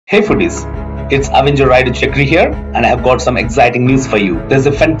Hey foodies, it's Avenger Rider Chakri here, and I have got some exciting news for you. There's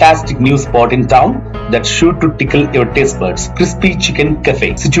a fantastic new spot in town that's sure to tickle your taste buds. Crispy Chicken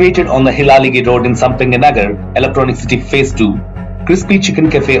Cafe. Situated on the Helalige Road in Sampige Nagar, Electronic City Phase 2, Crispy Chicken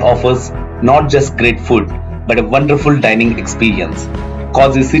Cafe offers not just great food, but a wonderful dining experience.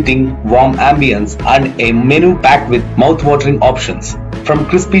 Cozy sitting, warm ambience, and a menu packed with mouth-watering options. From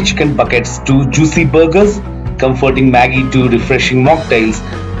crispy chicken buckets to juicy burgers, comforting Maggie to refreshing mocktails,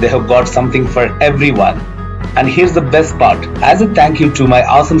 they have got something for everyone. And here's the best part. As a thank you to my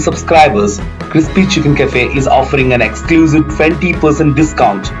awesome subscribers, Crispy Chicken Cafe is offering an exclusive 20%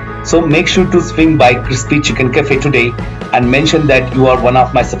 discount. So make sure to swing by Crispy Chicken Cafe today and mention that you are one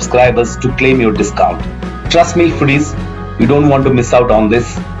of my subscribers to claim your discount. Trust me foodies, you don't want to miss out on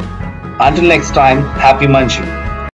this. Until next time, happy munching.